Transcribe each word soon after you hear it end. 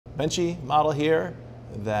benchy model here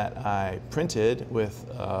that I printed with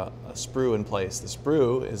a sprue in place. The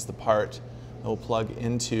sprue is the part that will plug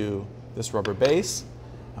into this rubber base,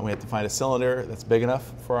 and we have to find a cylinder that's big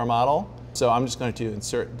enough for our model. So I'm just going to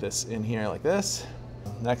insert this in here like this.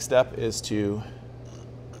 Next step is to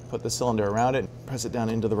put the cylinder around it, press it down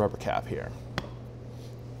into the rubber cap here.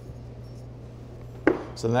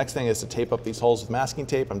 So the next thing is to tape up these holes with masking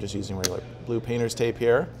tape. I'm just using regular blue painter's tape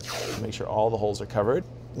here to make sure all the holes are covered.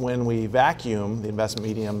 When we vacuum the investment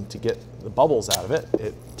medium to get the bubbles out of it,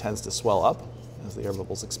 it tends to swell up as the air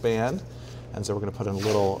bubbles expand. And so we're going to put in a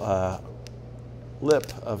little lip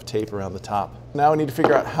of tape around the top. Now we need to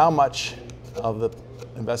figure out how much of the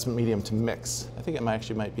investment medium to mix. I think it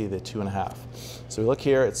might be the 2.5. So we look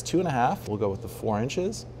here, it's 2.5. We'll go with the 4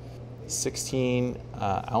 inches, 16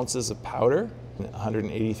 ounces of powder,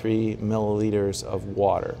 183 milliliters of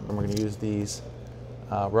water. And we're going to use these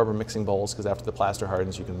rubber mixing bowls because after the plaster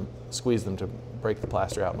hardens, you can squeeze them to break the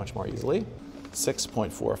plaster out much more easily.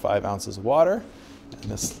 6.45 ounces of water.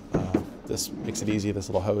 And this makes it easy, this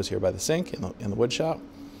little hose here by the sink in the wood shop.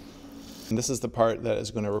 And this is the part that is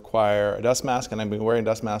going to require a dust mask, and I've been wearing a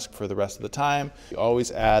dust mask for the rest of the time. You always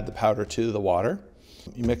add the powder to the water.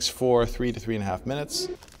 You mix for 3 to 3.5 minutes.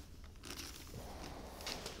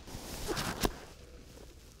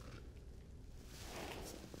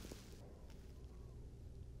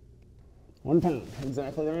 £1 pound,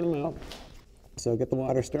 exactly the right amount. So get the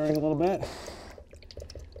water stirring a little bit.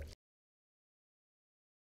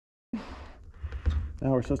 Now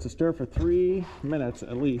we're supposed to stir for 3 minutes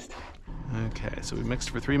at least. Okay, so we mixed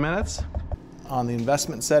for 3 minutes. On the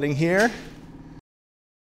investment setting here,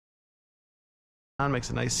 makes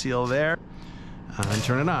a nice seal there, and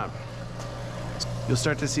turn it on. You'll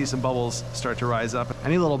start to see some bubbles start to rise up.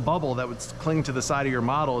 Any little bubble that would cling to the side of your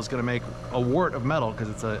model is going to make a wart of metal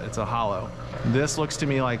because it's a hollow. This looks to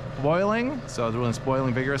me like boiling, so when it's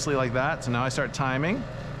boiling vigorously like that, so now I start timing.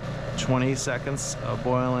 20 seconds of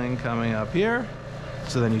boiling coming up here.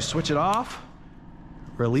 So then you switch it off,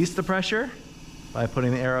 release the pressure by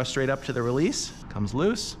putting the arrow straight up to the release. Comes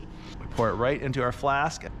loose. We pour it right into our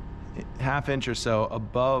flask, 1/2 inch or so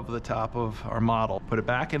above the top of our model. Put it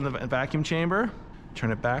back in the vacuum chamber,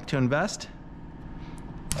 turn it back to invest,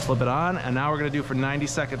 flip it on, and now we're going to do for 90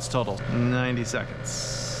 seconds total. 90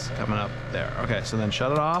 seconds coming up there. Okay, so then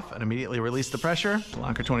shut it off and immediately release the pressure.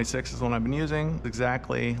 Locker 26 is the one I've been using.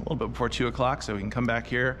 Exactly a little bit before 2 o'clock, so we can come back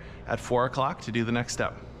here at 4 o'clock to do the next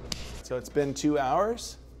step. So it's been 2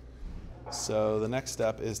 hours. So the next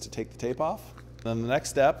step is to take the tape off. Then the next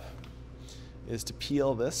step is to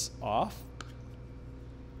peel this off.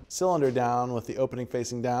 Cylinder down with the opening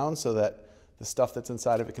facing down so that the stuff that's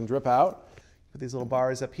inside of it can drip out. Put these little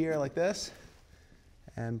bars up here like this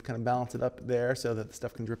and kind of balance it up there so that the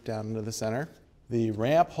stuff can drip down into the center. The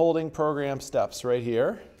ramp holding program steps right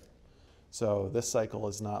here. So this cycle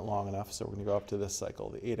is not long enough, so we're going to go up to this cycle,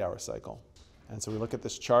 the 8-hour cycle. And so we look at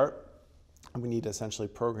this chart, and we need to essentially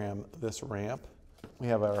program this ramp. We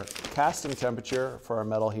have our casting temperature for our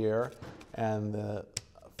metal here, and the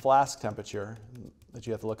flask temperature that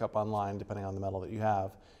you have to look up online depending on the metal that you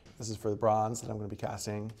have. This is for the bronze that I'm going to be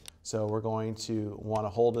casting. So we're going to want to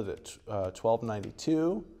hold it at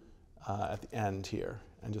 1292 at the end here.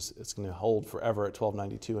 And it's going to hold forever at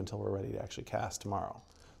 1292 until we're ready to actually cast tomorrow.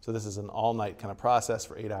 So this is an all-night kind of process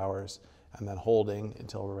for 8 hours and then holding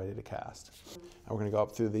until we're ready to cast. And we're going to go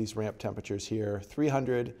up through these ramp temperatures here,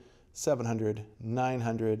 300, 700,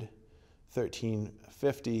 900,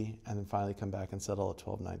 1350, and then finally come back and settle at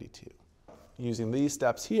 1292. Using these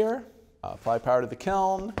steps here, apply power to the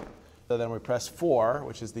kiln. So then we press 4,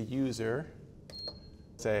 which is the user.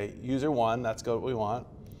 Say user 1, that's what we want,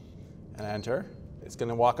 and enter. It's going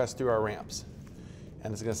to walk us through our ramps.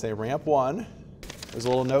 And it's going to say ramp 1. There's a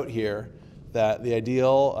little note here that the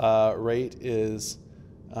ideal rate is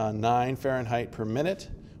 9 Fahrenheit per minute,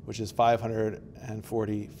 which is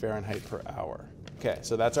 540 Fahrenheit per hour. Okay,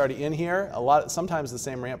 so that's already in here. Sometimes the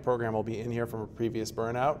same ramp program will be in here from a previous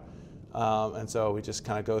burnout. And so we just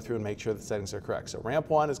kind of go through and make sure the settings are correct. So ramp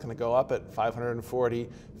 1 is going to go up at 540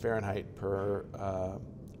 Fahrenheit per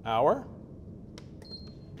hour.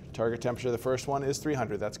 Target temperature of the first one is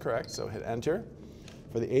 300, that's correct, so hit enter.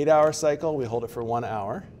 For the 8-hour cycle, we hold it for 1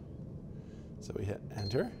 hour. So we hit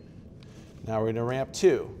enter. Now we're going to ramp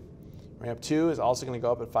 2. Ramp 2 is also going to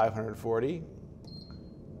go up at 540.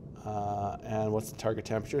 And what's the target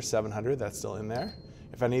temperature? 700, that's still in there.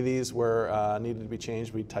 If any of these were needed to be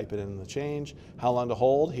changed, we'd type it in the change. How long to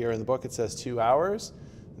hold? Here in the book it says 2 hours,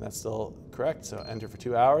 and that's still correct, so enter for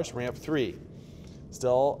 2 hours. Ramp 3,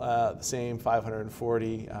 still the same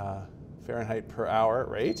 540 Fahrenheit per hour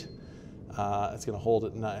rate. It's going to hold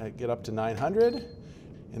it, get up to 900.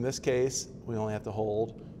 In this case, we only have to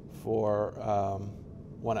hold for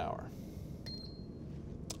 1 hour.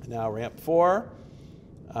 Now ramp 4,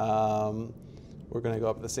 we're going to go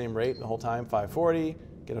up at the same rate the whole time, 540,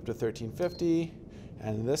 get up to 1350,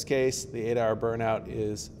 and in this case, the 8-hour burnout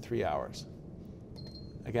is 3 hours.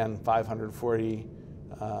 Again, 540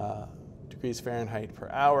 degrees Fahrenheit per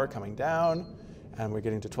hour coming down, and we're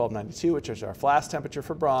getting to 1292, which is our flash temperature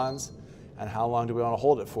for bronze. And how long do we want to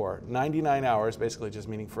hold it for? 99 hours, basically just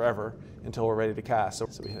meaning forever, until we're ready to cast. So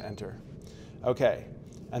we hit enter. Okay,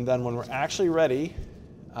 and then when we're actually ready,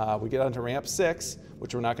 we get onto ramp 6,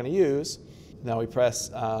 which we're not going to use. Now we press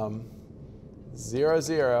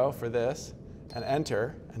 00 for this and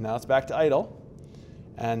enter, and now it's back to idle.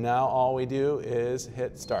 And now all we do is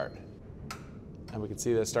hit start. And we can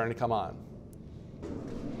see that it's starting to come on.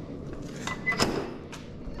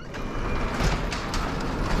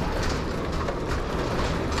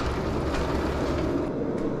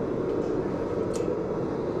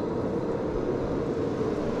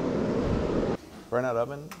 Burnout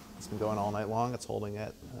oven, it's been going all night long. It's holding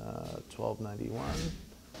at 1291.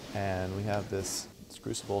 And we have this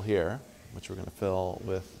crucible here, which we're going to fill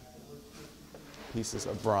with pieces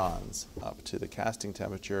of bronze up to the casting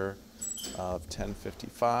temperature of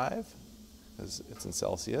 1055, because it's in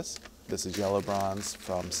Celsius. This is yellow bronze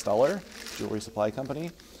from Stellar Jewelry Supply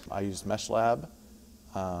Company. I used Mesh Lab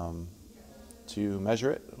to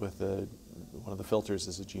measure it with one of the filters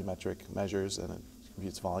is a geometric measures and it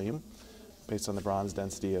computes volume. Based on the bronze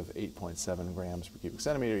density of 8.7 grams per cubic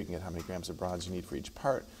centimeter, you can get how many grams of bronze you need for each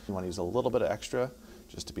part. You want to use a little bit of extra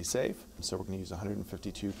just to be safe. So we're going to use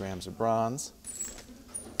 152 grams of bronze.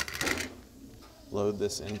 Load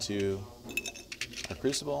this into our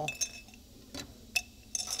crucible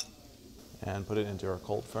and put it into our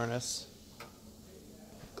cold furnace.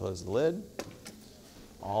 Close the lid.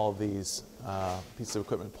 All of these pieces of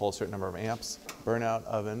equipment pull a certain number of amps. Burnout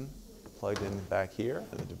oven plugged in back here.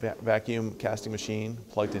 The vacuum casting machine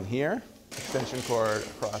plugged in here. Extension cord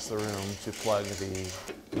across the room to plug the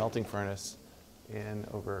melting furnace in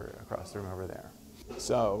across the room over there.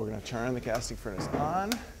 So we're going to turn the casting furnace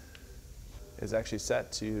on. It's actually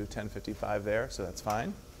set to 1055 there, so that's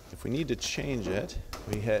fine. If we need to change it,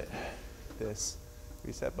 we hit this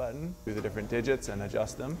reset button, do the different digits and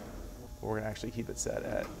adjust them. But we're going to actually keep it set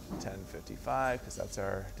at 1055 because that's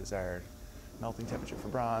our desired melting temperature for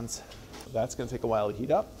bronze. That's going to take a while to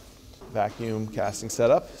heat up. Vacuum casting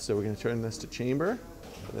setup, so we're going to turn this to chamber.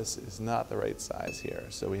 This is not the right size here,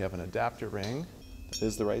 so we have an adapter ring that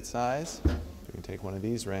is the right size. We can take one of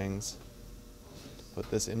these rings,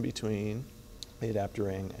 put this in between the adapter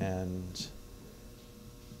ring, and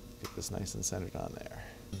get this nice and centered on there.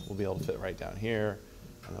 We'll be able to fit right down here,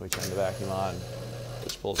 and then we turn the vacuum on,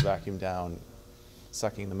 which pulls vacuum down,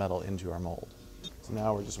 sucking the metal into our mold. So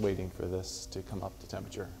now we're just waiting for this to come up to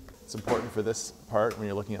temperature. It's important for this part when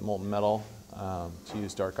you're looking at molten metal to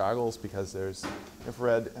use dark goggles because there's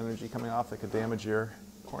infrared energy coming off that could damage your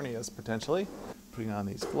corneas potentially. Putting on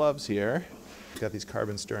these gloves here, we've got these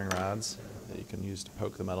carbon stirring rods that you can use to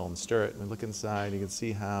poke the metal and stir it. When we look inside, you can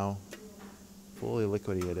see how fully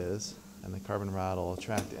liquidy it is, and the carbon rod will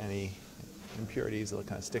attract any impurities that will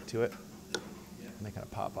kind of stick to it, and they kind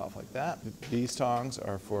of pop off like that. These tongs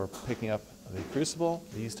are for picking up the crucible.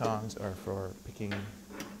 These tongs are for picking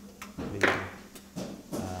the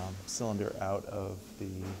cylinder out of the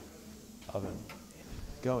oven.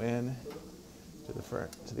 Go in to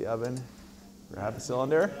the oven, grab the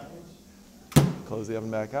cylinder, close the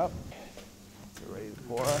oven back up. So we're ready to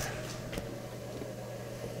pour. Open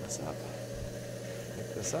this up,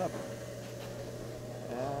 pick this up,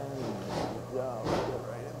 and go. Get it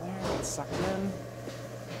right in there. Get sucked in.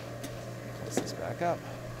 Close this back up,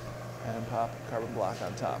 and pop carbon block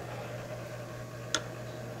on top.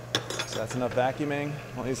 So that's enough vacuuming.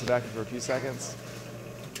 We'll use the vacuum for a few seconds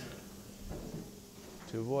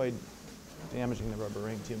to avoid damaging the rubber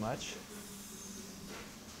ring too much.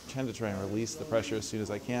 I tend to try and release the pressure as soon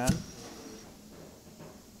as I can,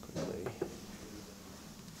 quickly,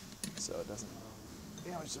 so it doesn't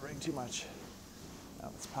damage the ring too much. Now,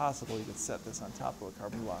 if it's possible, you could set this on top of a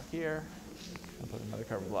carbon block here and put another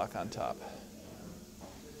carbon block on top.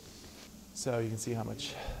 So you can see how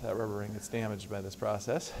much that rubber ring gets damaged by this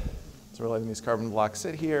process. So we're letting these carbon blocks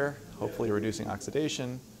sit here, hopefully reducing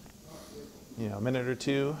oxidation. A minute or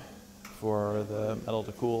two for the metal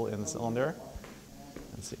to cool in the cylinder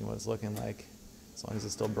and seeing what it's looking like. As long as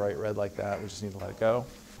it's still bright red like that, we just need to let it go.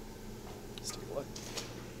 Let's take a look.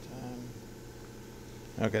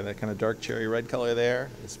 Okay, that kind of dark cherry red color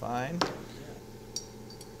there is fine.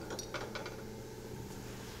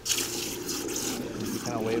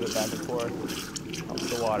 of wave it back and forth. Helps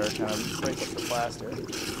the water kind of break up the plaster.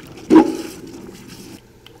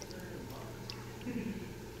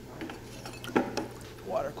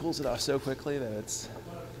 Water cools it off so quickly that it's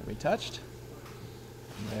can be touched.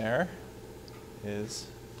 And there is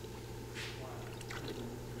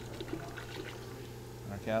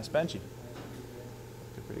our cast benchy.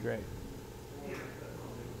 Looking pretty great.